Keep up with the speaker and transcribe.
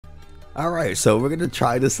Alright, so we're going to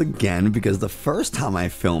try this again because the first time I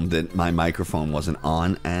filmed it, my microphone wasn't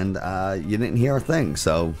on and you didn't hear a thing,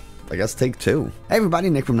 so I guess take two. Hey everybody,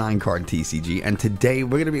 Nick from 9Card TCG, and today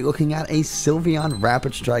we're going to be looking at a Sylveon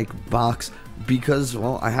Rapid Strike box because,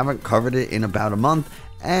 well, I haven't covered it in about a month,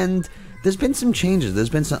 and there's been some changes. There's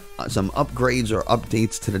been some upgrades or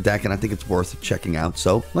updates to the deck, and I think it's worth checking out,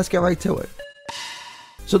 so let's get right to it.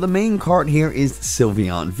 So the main card here is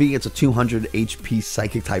Sylveon V. It's a 200 HP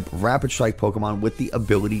Psychic type Rapid Strike Pokemon with the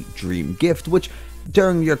ability Dream Gift, which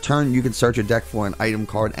during your turn you can search your deck for an item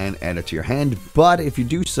card and add it to your hand, but if you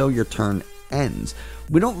do so, your turn ends.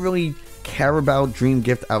 We don't really care about Dream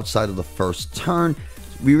Gift outside of the first turn.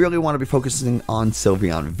 We really want to be focusing on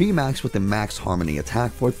Sylveon VMAX with the max harmony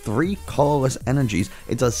attack for 3 colorless energies.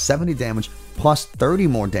 It does 70 damage plus 30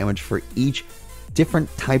 more damage for each different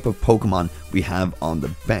type of Pokemon we have on the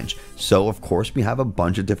bench. So of course we have a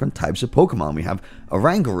bunch of different types of Pokemon. We have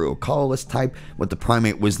Oranguru, a colorless type with the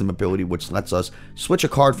Primate Wisdom ability, which lets us switch a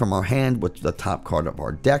card from our hand with the top card of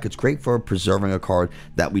our deck. It's great for preserving a card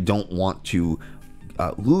that we don't want to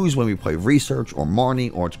lose when we play Research or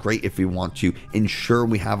Marnie, or it's great if we want to ensure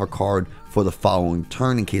we have a card for the following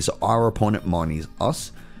turn in case our opponent Marnies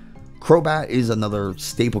us. Crobat is another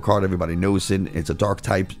staple card everybody knows it. It's a dark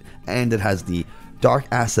type and it has the Dark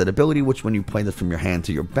Asset ability, which when you play this from your hand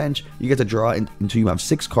to your bench, you get to draw until you have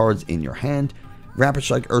 6 cards in your hand. Rapid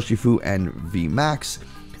Strike Urshifu and VMAX,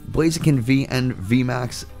 Blaziken V and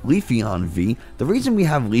VMAX, Leafeon V. The reason we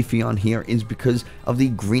have Leafeon here is because of the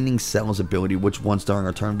Greening Cells ability, which once during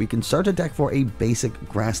our turn we can search a deck for a basic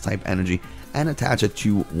grass type energy and attach it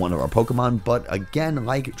to one of our Pokemon, but again,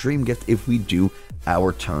 like Dream Gift, if we do,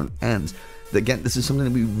 our turn ends. Again, this is something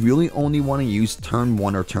that we really only want to use turn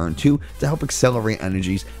 1 or turn 2 to help accelerate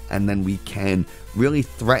energies, and then we can really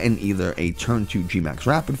threaten either a turn 2 Gmax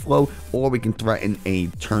Rapid Flow, or we can threaten a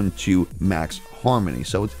turn 2 Max Harmony.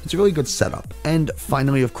 So it's a really good setup. And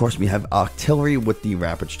finally, of course, we have Octillery with the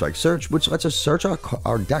Rapid Strike Search, which lets us search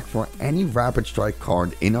our deck for any Rapid Strike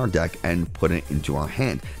card in our deck and put it into our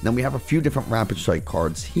hand. Now we have a few different Rapid Strike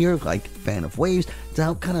cards here, like Fan of Waves, to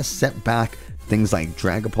help kind of set back things like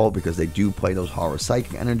Dragapult because they do play those horror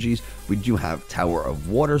psychic energies. We do have Tower of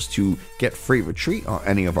Waters to get free retreat on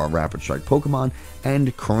any of our Rapid Strike Pokemon,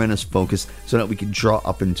 and Korrina's Focus so that we can draw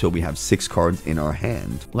up until we have 6 cards in our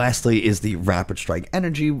hand. Lastly is the Rapid Strike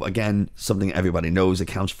Energy. Again, something everybody knows,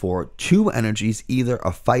 accounts for 2 energies, either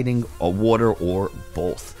a fighting, a water, or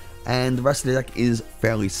both. And the rest of the deck is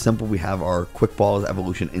fairly simple. We have our Quick Balls,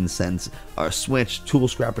 Evolution Incense, our Switch, Tool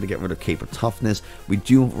Scrapper to get rid of Cape of Toughness. We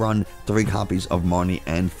do run 3 copies of Marnie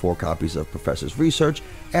and 4 copies of Professor's Research.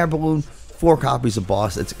 Air Balloon, 4 copies of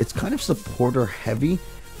Boss. It's kind of supporter heavy,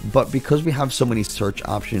 but because we have so many search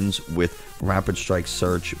options with Rapid Strike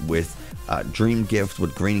Search, with Dream Gift,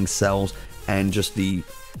 with Greening Cells, and just the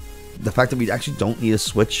fact that we actually don't need to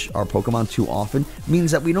switch our Pokemon too often means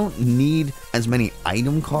that we don't need as many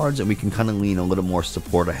item cards and we can kind of lean a little more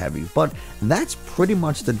supporter heavy. But that's pretty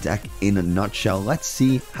much the deck in a nutshell. Let's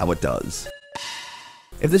see how it does.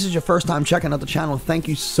 If this is your first time checking out the channel, thank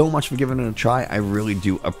you so much for giving it a try. I really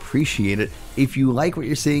do appreciate it. If you like what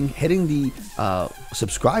you're seeing, hitting the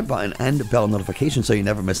subscribe button and bell notification so you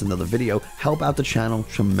never miss another video help out the channel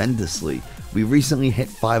tremendously. We recently hit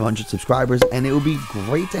 500 subscribers, and it would be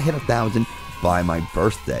great to hit 1,000 by my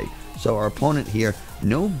birthday. So our opponent here,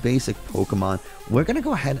 no basic Pokemon. We're gonna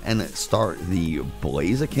go ahead and start the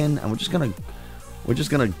Blaziken, and we're just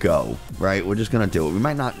gonna go, right? We're just gonna do it. We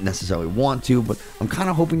might not necessarily want to, but I'm kind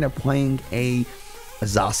of hoping they're playing a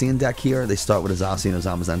Zacian deck here. They start with a Zacian or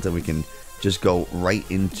Zamazenta. We can just go right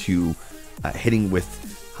into hitting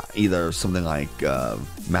with either something like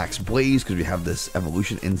Max Blaze, because we have this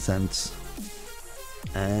Evolution Incense.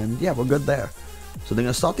 And yeah, we're good there. So they're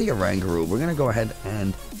going to start the Oranguru. We're going to go ahead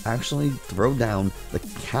and actually throw down the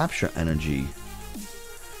Capture Energy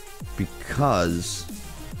because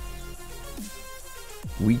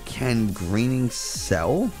we can Greening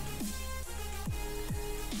Cell.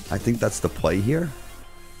 I think that's the play here.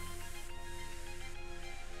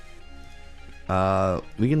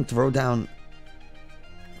 We can throw down...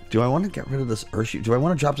 Do I want to get rid of this Urshifu? Do I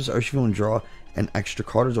want to drop this Urshifu and draw an extra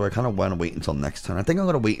card, or do I kind of want to wait until next turn? I think I'm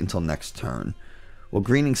going to wait until next turn. Well,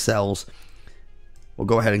 Greening Cells, we'll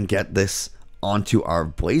go ahead and get this onto our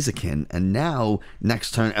Blaziken, and now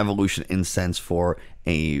next turn Evolution Incense for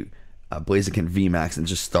a Blaziken VMAX and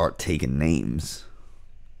just start taking names.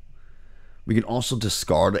 We can also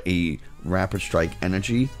discard a Rapid Strike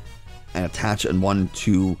Energy and attach one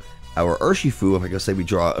to our Urshifu. If I could say we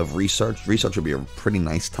draw a Research would be a pretty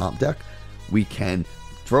nice top deck. We can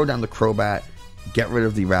throw down the Crobat, get rid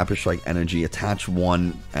of the Rapid Strike Energy, attach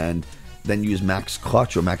one, and then use Max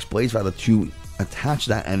Clutch or Max Blaze rather to attach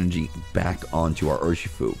that energy back onto our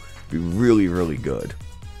Urshifu. Be really, really good.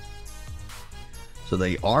 So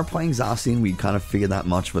they are playing Zacian. We kind of figured that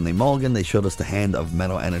much when they mulligan. They showed us the hand of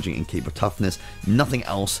Metal Energy and Cape of Toughness. Nothing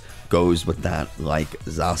else goes with that like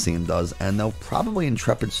Zacian does. And they'll probably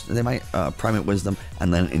Intrepid, they might Primate Wisdom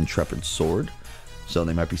and then Intrepid Sword. So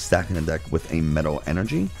they might be stacking the deck with a Metal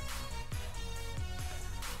Energy.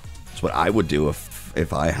 That's what I would do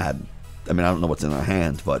if I had, I mean, I don't know what's in their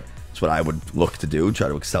hand, but it's what I would look to do, try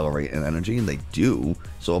to accelerate an energy, and they do.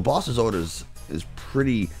 So a boss's orders is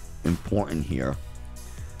pretty important here.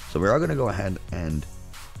 So we are going to go ahead and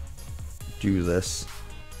do this.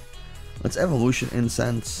 Let's Evolution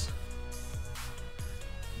Incense.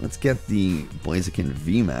 Let's get the Blaziken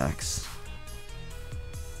VMAX.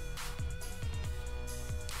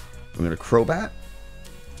 We're going to Crobat.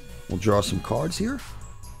 We'll draw some cards here.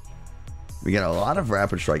 We get a lot of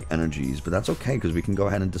Rapid Strike energies, but that's okay because we can go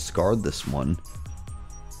ahead and discard this one.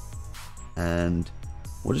 And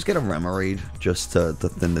we'll just get a Remoraid just to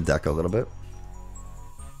thin the deck a little bit.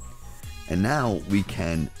 And now we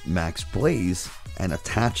can Max Blaze and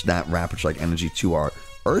attach that Rapid Strike energy to our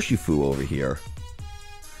Urshifu over here.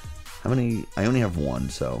 How many? I only have one,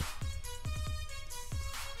 so.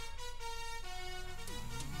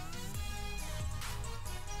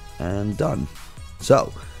 And done.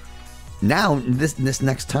 So, now this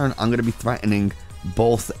next turn, I'm going to be threatening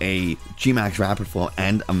both a Gmax Rapid Flow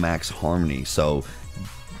and a Max Harmony. So,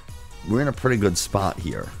 we're in a pretty good spot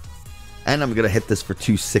here. And I'm going to hit this for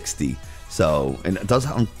 260. So, and it does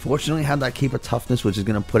unfortunately have that Cape of Toughness, which is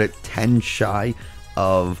going to put it 10 shy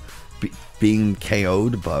of being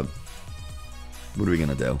KO'd, but what are we going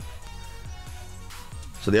to do?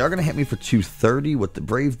 So they are going to hit me for 230 with the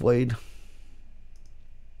Brave Blade.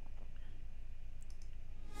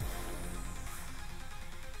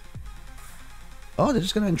 Oh, they're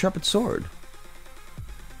just going to Intrepid Sword.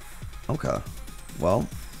 Okay. Well,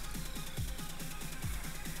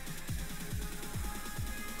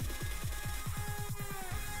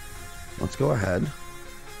 let's go ahead.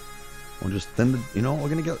 We'll just thin the, you know, we're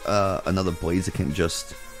going to get another Blaziken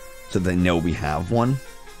just so they know we have one.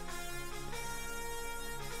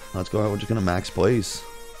 Let's go ahead. We're just going to Max Blaze.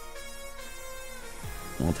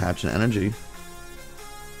 We'll attach an energy.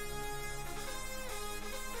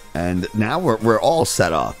 And now we're all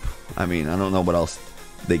set up. I mean, I don't know what else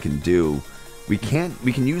they can do. We can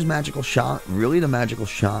use Magical Shot. Really, the Magical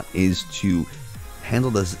Shot is to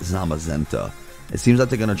handle this Zamazenta. It seems like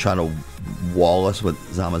they're going to try to wall us with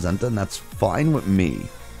Zamazenta, and that's fine with me.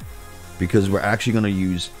 Because we're actually going to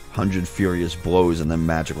use 100 Furious Blows and then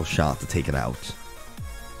Magical Shot to take it out.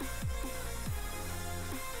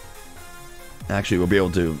 Actually, we'll be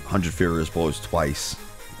able to 100 Furious Blows twice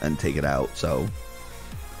and take it out, so.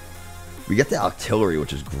 We get the Octillery,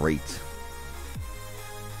 which is great.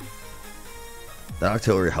 That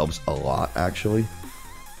Octillery helps a lot, actually.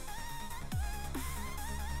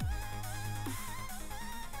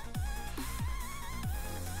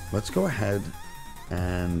 Let's go ahead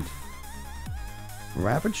and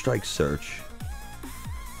Rapid Strike Search.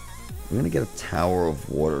 We're going to get a Tower of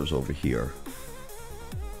Waters over here.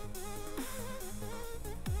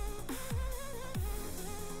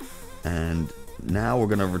 And now we're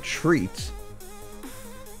going to retreat.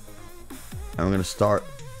 And we're going to start.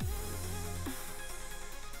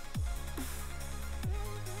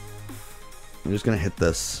 I'm just going to hit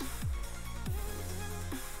this.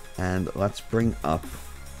 And let's bring up.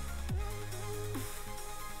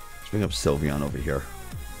 Bring up Sylveon over here.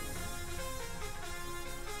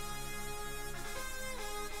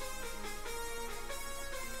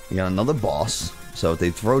 We got another boss. So if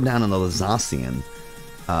they throw down another Zacian,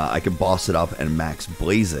 I could boss it up and Max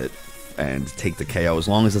Blaze it and take the KO. As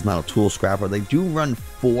long as it's not a Tool Scrapper. They do run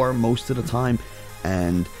 4 most of the time.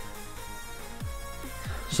 And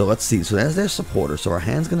so let's see. So there's their supporter. So our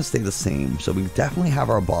hand's going to stay the same. So we definitely have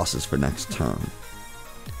our bosses for next turn.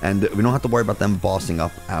 And we don't have to worry about them bossing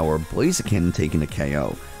up our Blaziken and taking a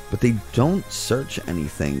KO. But they don't search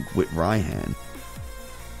anything with Raihan.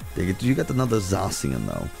 You get another Zacian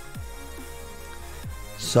though.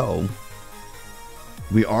 So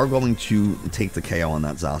we are going to take the KO on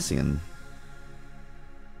that Zacian.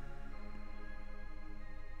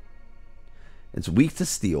 It's weak to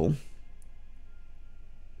steel.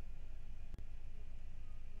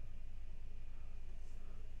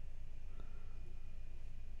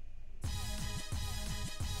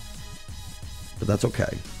 But that's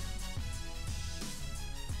okay.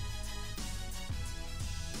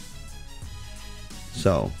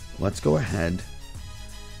 So let's go ahead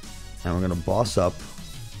and we're going to boss up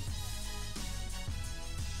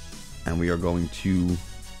And we are going to...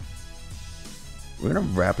 We're going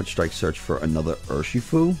to Rapid Strike search for another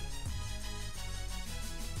Urshifu.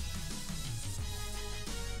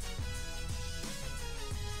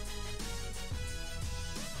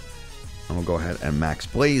 And we'll go ahead and max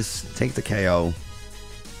Blaze, take the KO,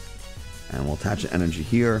 and we'll attach an energy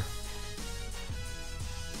here.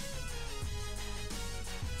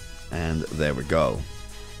 And there we go.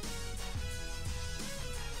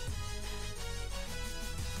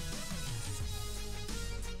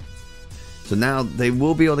 So now they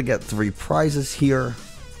will be able to get 3 prizes here.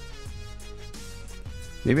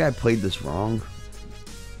 Maybe I played this wrong.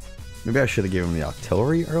 Maybe I should have given them the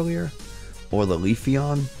Octillery earlier. Or the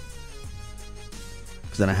Leafeon.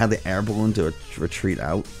 Because then I had the Air Balloon to retreat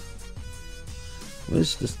out. What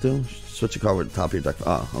does this do? Switch a card with the top of your deck.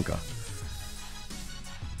 Oh, okay.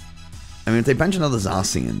 I mean, if they bench another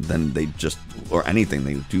Zacian, then they just... Or anything,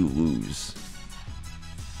 they do lose.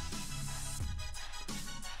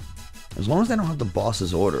 As long as they don't have the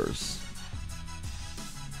boss's orders.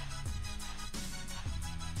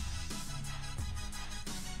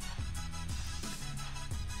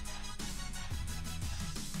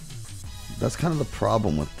 That's kind of the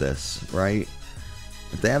problem with this, right?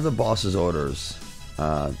 If they have the boss's orders,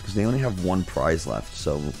 because they only have 1 prize left,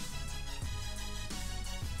 so...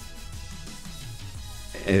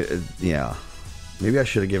 yeah. Maybe I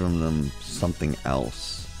should have given them something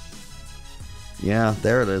else. Yeah,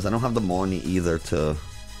 there it is. I don't have the Marnie either to...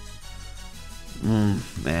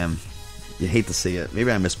 man. You hate to see it.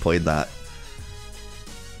 Maybe I misplayed that.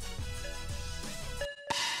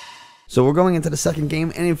 So we're going into the second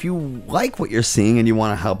game, and if you like what you're seeing and you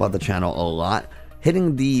want to help out the channel a lot,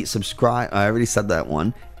 hitting the subscribe... I already said that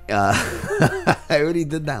one. I already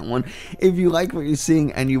did that one. If you like what you're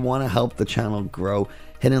seeing and you want to help the channel grow,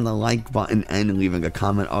 hitting the like button and leaving a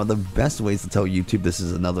comment are the best ways to tell YouTube this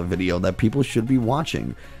is another video that people should be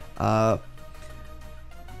watching. I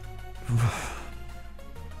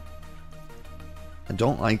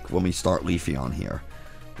don't like when we start Leafeon here.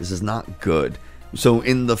 This is not good. So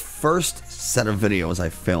in the first set of videos I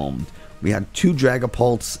filmed, we had 2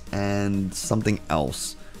 Dragapults and something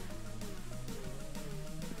else.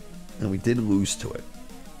 And we did lose to it.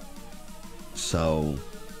 So...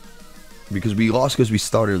 because we lost because we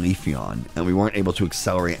started Leafeon and we weren't able to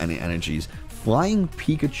accelerate any energies. Flying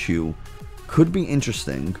Pikachu could be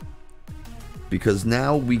interesting because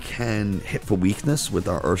now we can hit for weakness with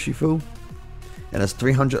our Urshifu. It has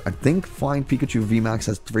 300, I think Flying Pikachu VMAX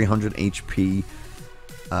has 300 HP,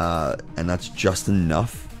 and that's just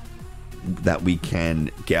enough that we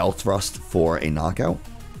can Gale Thrust for a knockout.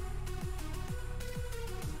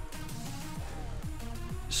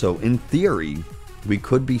 So in theory, we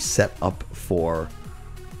could be set up for...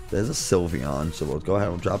 There's a Sylveon, so we'll go ahead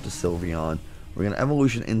and we'll drop the Sylveon. We're going to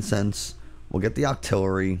Evolution Incense. We'll get the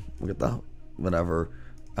Octillery. We'll get the... whatever.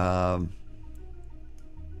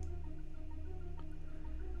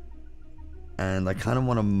 And I kind of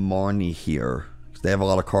want a Marnie here, because they have a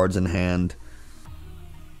lot of cards in hand.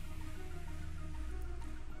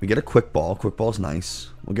 We get a Quick Ball. Quick Ball's nice.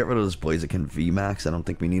 We'll get rid of this Blaziken VMAX. I don't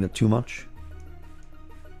think we need it too much.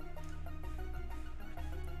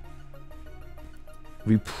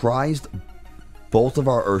 We prized both of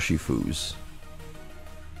our Urshifus.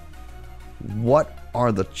 What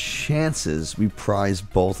are the chances we prize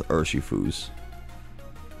both Urshifus?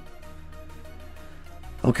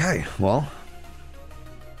 Okay, well.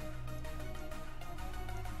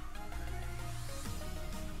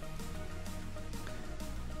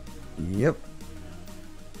 Yep.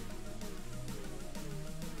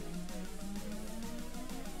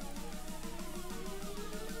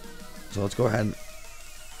 So let's go ahead.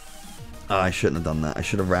 I shouldn't have done that. I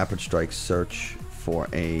should have Rapid Strike search for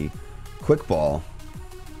a Quick Ball.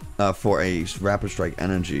 For a Rapid Strike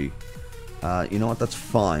Energy. You know what? That's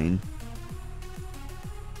fine.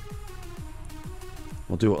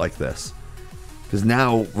 We'll do it like this. Because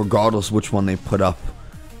now, regardless which one they put up,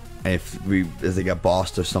 if they get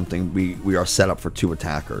bossed or something, we are set up for 2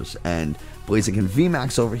 attackers. And Blaziken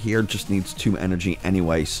VMAX over here just needs 2 energy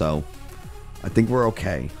anyway, so I think we're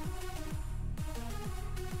okay.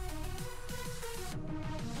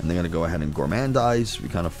 And they're going to go ahead and Gourmandize. We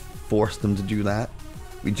kind of forced them to do that.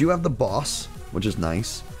 We do have the boss, which is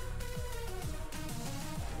nice.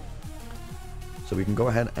 So we can go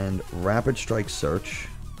ahead and Rapid Strike search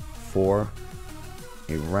for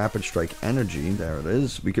a Rapid Strike Energy. There it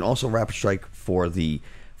is. We can also Rapid Strike for the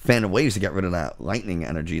Fan of Waves to get rid of that lightning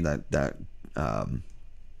energy, that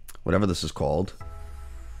whatever this is called.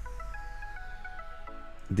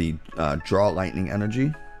 The draw lightning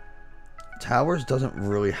energy. Towers doesn't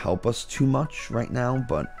really help us too much right now,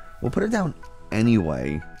 but We'll put it down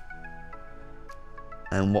anyway.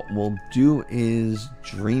 And what we'll do is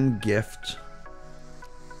Dream Gift.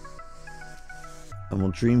 And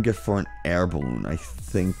we'll Dream Gift for an Air Balloon, I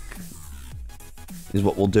think, is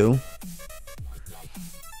what we'll do.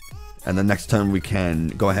 And the next turn we can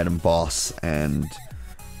go ahead and boss and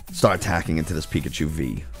start attacking into this Pikachu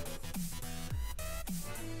V.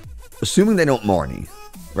 Assuming they don't Marnie,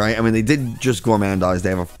 right? I mean, they did just Gourmandize. They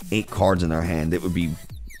have 8 cards in their hand. It would be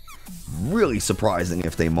really surprising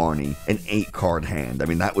if they Marnie an 8-card hand. I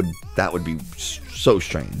mean, that would be so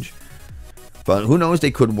strange. But who knows?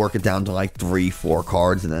 They could work it down to like 3-4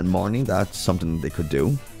 cards and then Marnie. That's something they could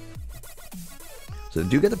do. So they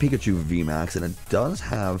do get the Pikachu VMAX, and it does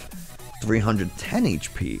have 310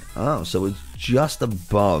 HP. Oh, so it's just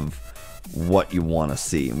above what you want to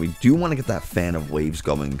see. And we do want to get that Fan of Waves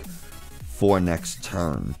going for next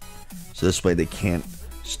turn. So this way they can't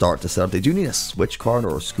start to set up. They do need a switch card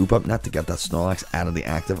or a scoop up net to get that Snorlax out of the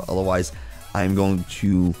active. Otherwise, I'm going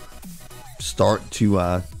to start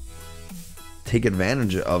to take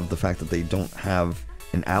advantage of the fact that they don't have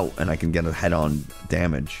an out and I can get a head-on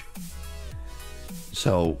damage.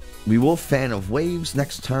 So we will Fan of Waves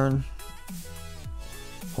next turn.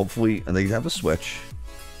 Hopefully, and they have a switch.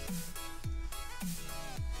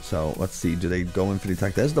 So let's see, do they go in for the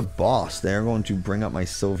attack? There's the boss. They're going to bring up my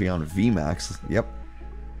Sylveon VMAX. Yep.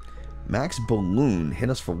 Max Balloon hit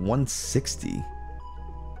us for 160.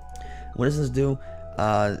 What does this do?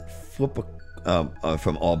 Flip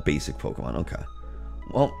from all basic Pokemon. Okay.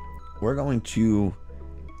 Well, we're going to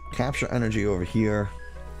capture energy over here.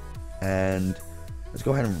 And let's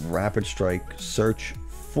go ahead and Rapid Strike search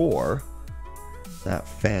for that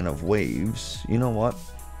Fan of Waves. You know what?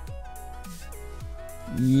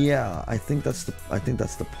 Yeah, I think that's the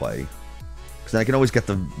play. Because I can always get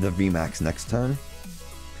the VMAX next turn.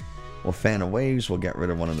 Well, Fan of Waves will get rid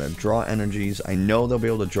of one of their draw energies. I know they'll be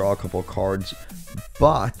able to draw a couple of cards,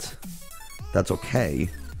 but that's okay.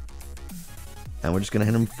 And we're just going to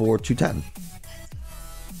hit them for 210.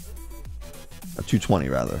 220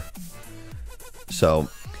 rather. So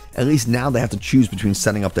at least now they have to choose between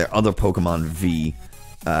setting up their other Pokemon V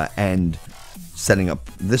and setting up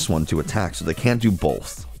this one to attack, so they can't do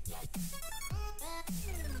both.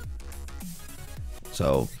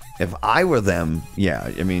 So if I were them,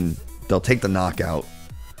 yeah, I mean, they'll take the knockout.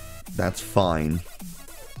 That's fine.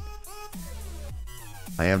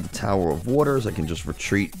 I have the Tower of Waters. I can just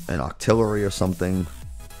retreat an Octillery or something.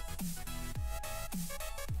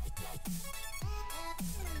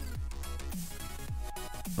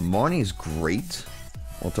 Marnie is great.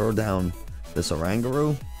 We'll throw down this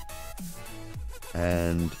Oranguru.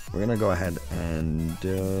 And we're going to go ahead and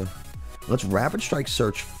let's Rapid Strike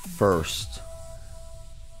search first.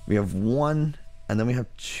 We have 1, and then we have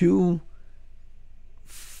 2.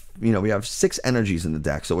 You know, we have 6 energies in the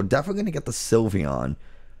deck. So we're definitely going to get the Sylveon,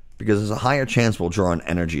 because there's a higher chance we'll draw an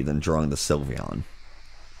energy than drawing the Sylveon.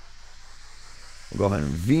 We'll go ahead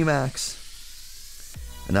and VMAX.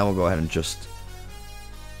 And now we'll go ahead and just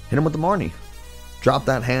hit him with the Marnie. Drop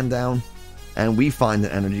that hand down. And we find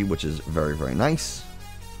an energy, which is very, very nice.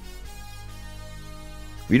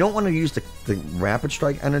 We don't want to use the Rapid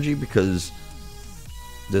Strike energy because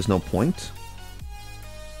there's no point.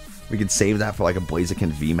 We could save that for like a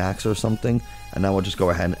Blaziken VMAX or something. And now we'll just go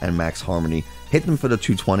ahead and Max Harmony. Hit them for the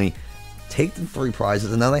 220. Take the 3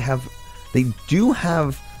 prizes. And now they do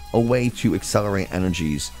have a way to accelerate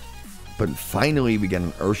energies. But finally we get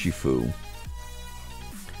an Urshifu.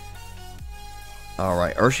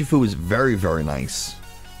 Alright, Urshifu is very, very nice.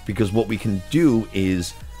 Because what we can do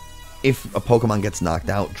is, if a Pokemon gets knocked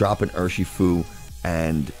out, drop an Urshifu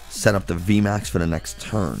and set up the VMAX for the next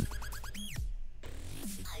turn.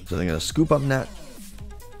 So they're going to scoop up net.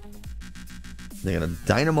 They're going to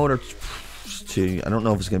Dynamotor to, I don't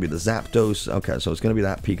know if it's going to be the Zapdos. Okay, so it's going to be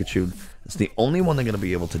that Pikachu. It's the only one they're going to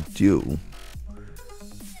be able to do.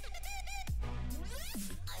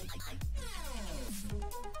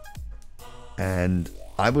 And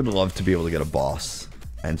I would love to be able to get a boss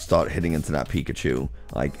and start hitting into that Pikachu,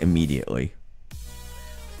 like, immediately.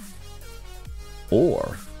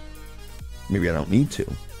 Or, maybe I don't need to,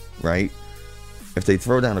 right? If they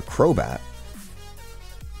throw down a Crobat,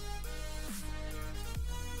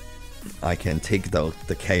 I can take the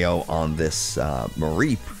KO on this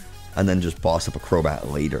Mareep and then just boss up a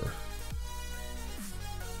Crobat later.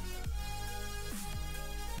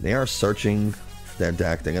 They are searching their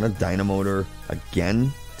deck. They're going to Dynamotor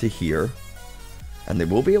again to here, and they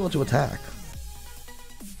will be able to attack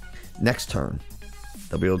next turn.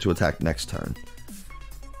 They'll be able to attack next turn,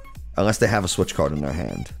 unless they have a switch card in their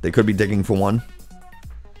hand. They could be digging for 1.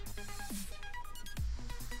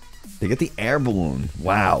 They get the Air Balloon.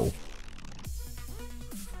 Wow.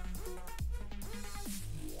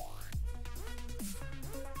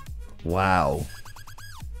 Wow.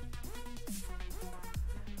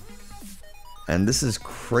 And this is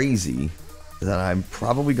crazy that I'm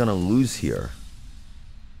probably going to lose here.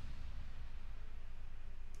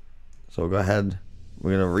 So go ahead.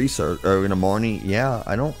 We're going to research, or we're going to Marnie. Yeah,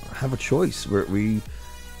 I don't have a choice. I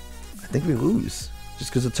think we lose. Just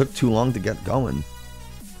because it took too long to get going.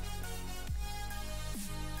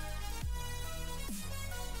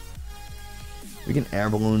 We can Air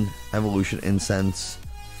Balloon Evolution Incense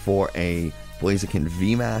for a Blaziken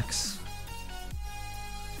VMAX.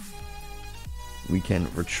 We can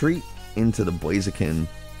retreat into the Blaziken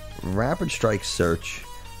Rapid Strike Search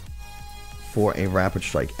for a Rapid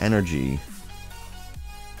Strike Energy.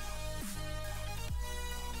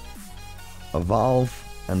 Evolve,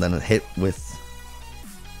 and then a hit with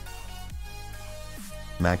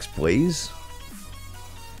Max Blaze.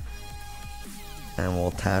 And we'll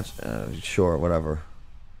attach, sure, whatever.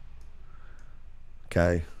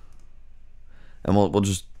 Okay. And we'll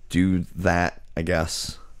just do that, I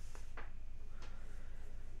guess.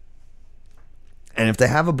 And if they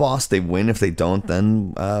have a boss, they win. If they don't,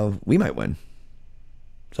 then we might win.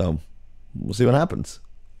 So we'll see what happens.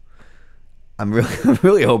 I'm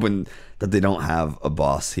really hoping that they don't have a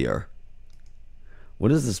boss here.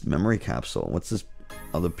 What is this memory capsule? What's this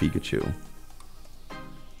other Pikachu?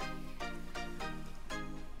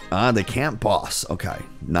 They can't boss. Okay,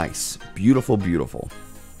 nice. Beautiful, beautiful.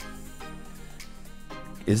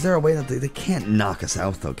 Is there a way that they can't knock us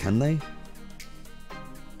out, though, can they?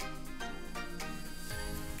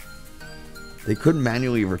 They could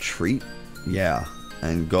manually retreat, yeah,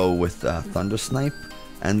 and go with Thunder Snipe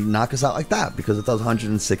and knock us out like that because it does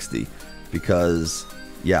 160. Because,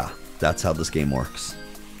 yeah, that's how this game works.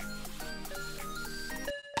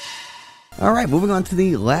 Alright, moving on to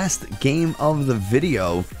the last game of the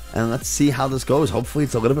video, and let's see how this goes. Hopefully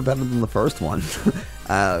it's a little bit better than the first one.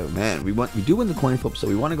 Man, we do win the coin flip, so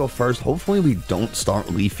we want to go first. Hopefully we don't start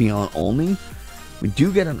Leafeon only. We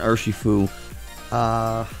do get an Urshifu.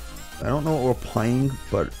 I don't know what we're playing,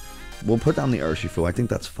 but we'll put down the Urshifu. I think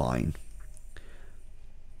that's fine.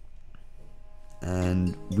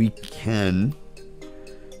 And we can...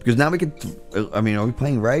 Because now we can... I mean, are we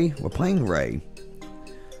playing Ray? We're playing Ray.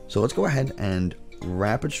 So let's go ahead and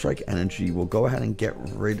Rapid Strike Energy. We'll go ahead and get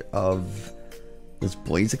rid of this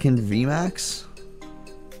Blaziken VMAX.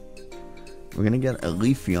 We're going to get a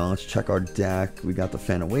Leafeon. Let's check our deck. We got the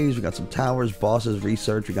Fan of Waves. We got some towers, bosses,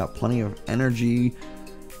 research. We got plenty of energy.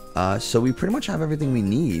 So we pretty much have everything we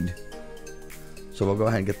need. So we'll go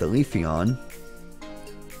ahead and get the Leafeon.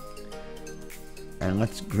 And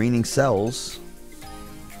let's Greening Cells.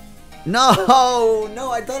 No!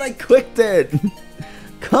 No, I thought I clicked it!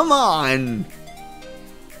 Come on!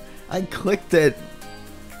 I clicked it.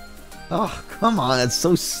 Oh, come on. That's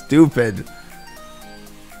so stupid.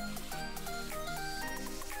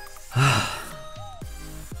 I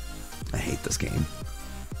hate this game.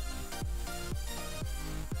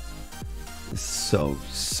 It's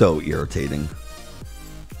so irritating.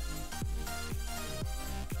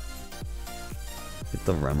 Get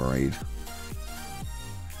the Remoraid.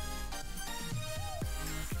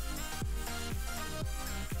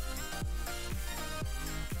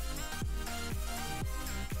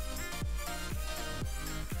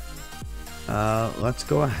 Let's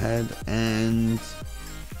go ahead and...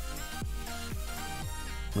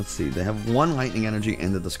 Let's see. They have one Lightning Energy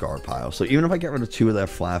in the discard pile. So even if I get rid of two of their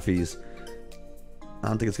Flaffies, I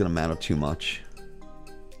don't think it's going to matter too much.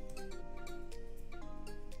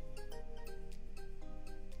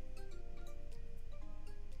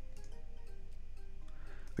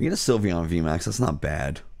 We get a Sylveon VMAX. That's not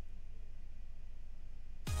bad.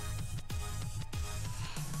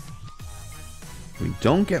 We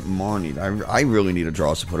don't get Marnie. I really need a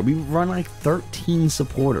draw supporter. We run like 13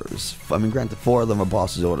 supporters. I mean, granted, 4 of them are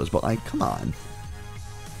boss's orders, but like, come on.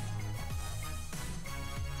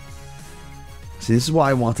 See, this is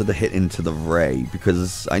why I wanted to hit into the Ray,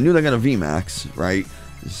 because I knew they're going to VMAX, right?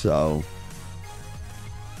 So,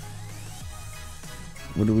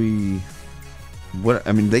 what do we... What,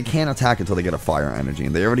 I mean, they can't attack until they get a Fire Energy,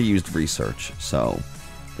 and they already used Research, so...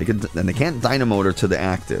 They can't Dynamotor to the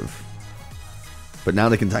active. But now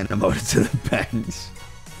they can Dynamotor to the bench.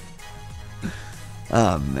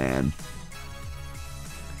 Oh, man.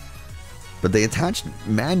 But they attached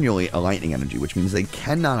manually a Lightning Energy, which means they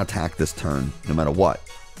cannot attack this turn, no matter what.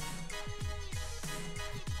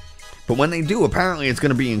 But when they do, apparently it's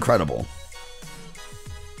going to be incredible.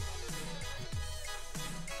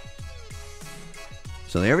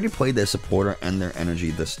 So they already played their supporter and their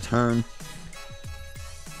energy this turn.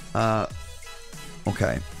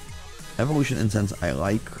 Okay. Evolution Incense I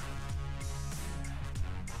like.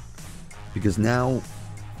 Because now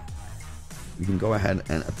we can go ahead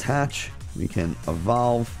and attach. We can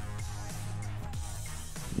evolve.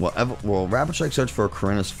 We'll Rapid Strike search for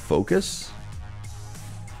Korrina's Focus.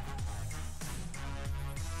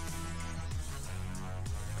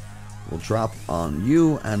 We'll drop on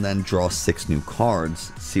you and then draw 6 new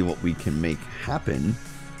cards. See what we can make happen.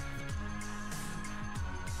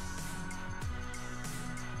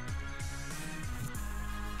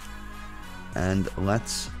 And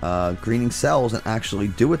let's Greening Cells and actually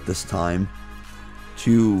do it this time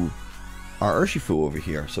to our Urshifu over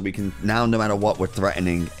here. So we can now, no matter what, we're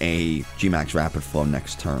threatening a Gmax Rapid Flow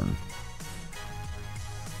next turn.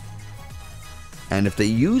 And if they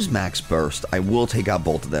use Max Burst, I will take out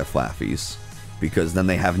both of their Flaffies, because then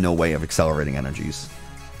they have no way of accelerating energies.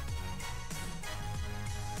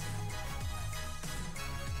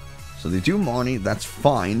 So they do Marnie, that's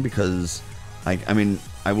fine, because I mean,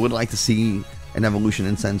 I would like to see an Evolution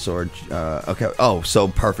Incense or okay. Oh, so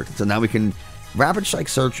perfect. So now we can Rapid Strike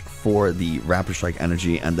search for the Rapid Strike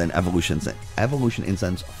energy, and then Evolution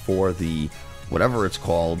Incense for the whatever it's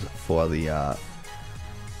called for the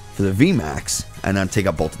VMAX, and then take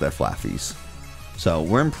up both of their Flaffies. So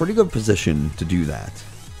we're in pretty good position to do that.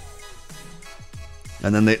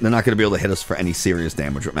 And then they're not going to be able to hit us for any serious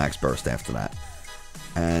damage with Max Burst after that.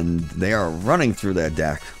 And they are running through their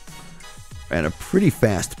deck at a pretty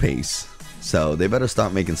fast pace. So they better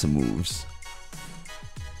start making some moves.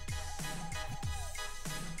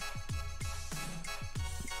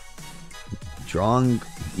 Drawing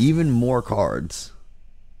even more cards.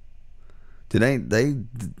 Did they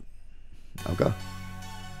okay.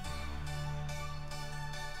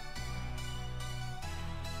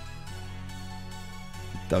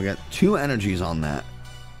 They'll get 2 energies on that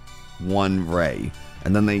 1 ray,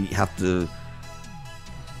 and then they have to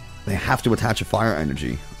attach a fire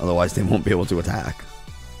energy, otherwise they won't be able to attack.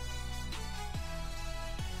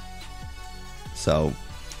 So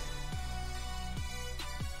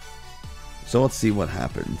let's see what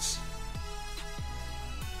happens.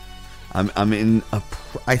 I'm in a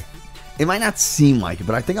it might not seem like it,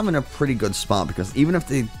 but I think I'm in a pretty good spot, because even if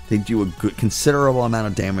they do a good considerable amount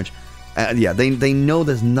of damage, yeah, they know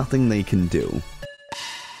there's nothing they can do.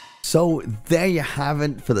 So there you have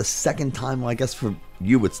it for the second time. Well, I guess for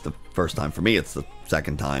you it's the first time. For me it's the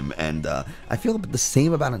second time, and I feel the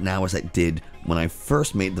same about it now as I did when I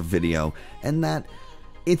first made the video, and that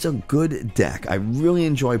it's a good deck. I really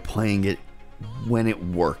enjoy playing it when it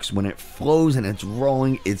works, when it flows and it's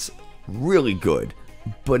rolling. It's really good.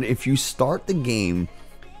 But if you start the game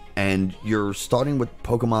and you're starting with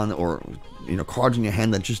Pokemon or cards in your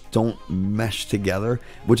hand that just don't mesh together,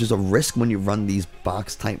 which is a risk when you run these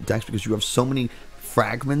box type decks, because you have so many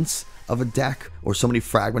fragments of a deck or so many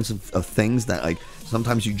fragments of things that, like,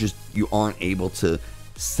 sometimes you aren't able to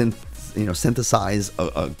synthesize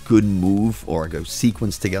a good move or go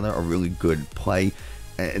sequence together a really good play.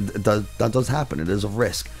 That does happen. It is a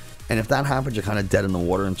risk. And if that happens, you're kind of dead in the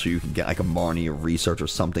water until you can get like a Marnie or research or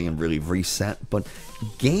something and really reset. But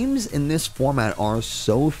games in this format are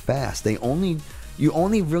so fast. You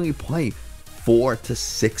only really play 4 to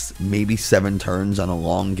 6, maybe 7 turns on a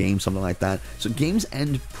long game, something like that. So games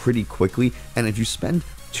end pretty quickly. And if you spend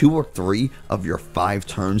 2 or 3 of your 5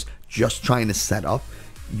 turns just trying to set up,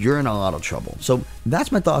 you're in a lot of trouble. So that's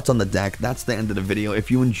my thoughts on the deck. That's the end of the video. If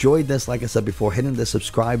you enjoyed this, like I said before, hitting the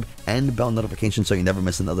subscribe and bell notification so you never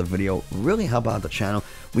miss another video really help out the channel.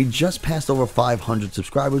 We just passed over 500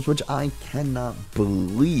 subscribers, which I cannot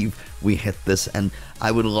believe we hit this, and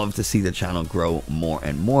I would love to see the channel grow more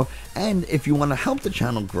and more. And if you want to help the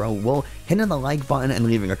channel grow, well, hitting the like button and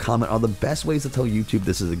leaving a comment are the best ways to tell YouTube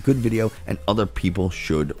this is a good video and other people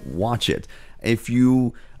should watch it. If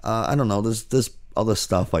you I don't know, there's other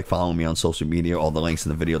stuff like following me on social media, all the links in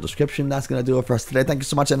the video description. That's going to do it for us today. Thank you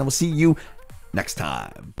so much, and I will see you next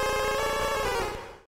time.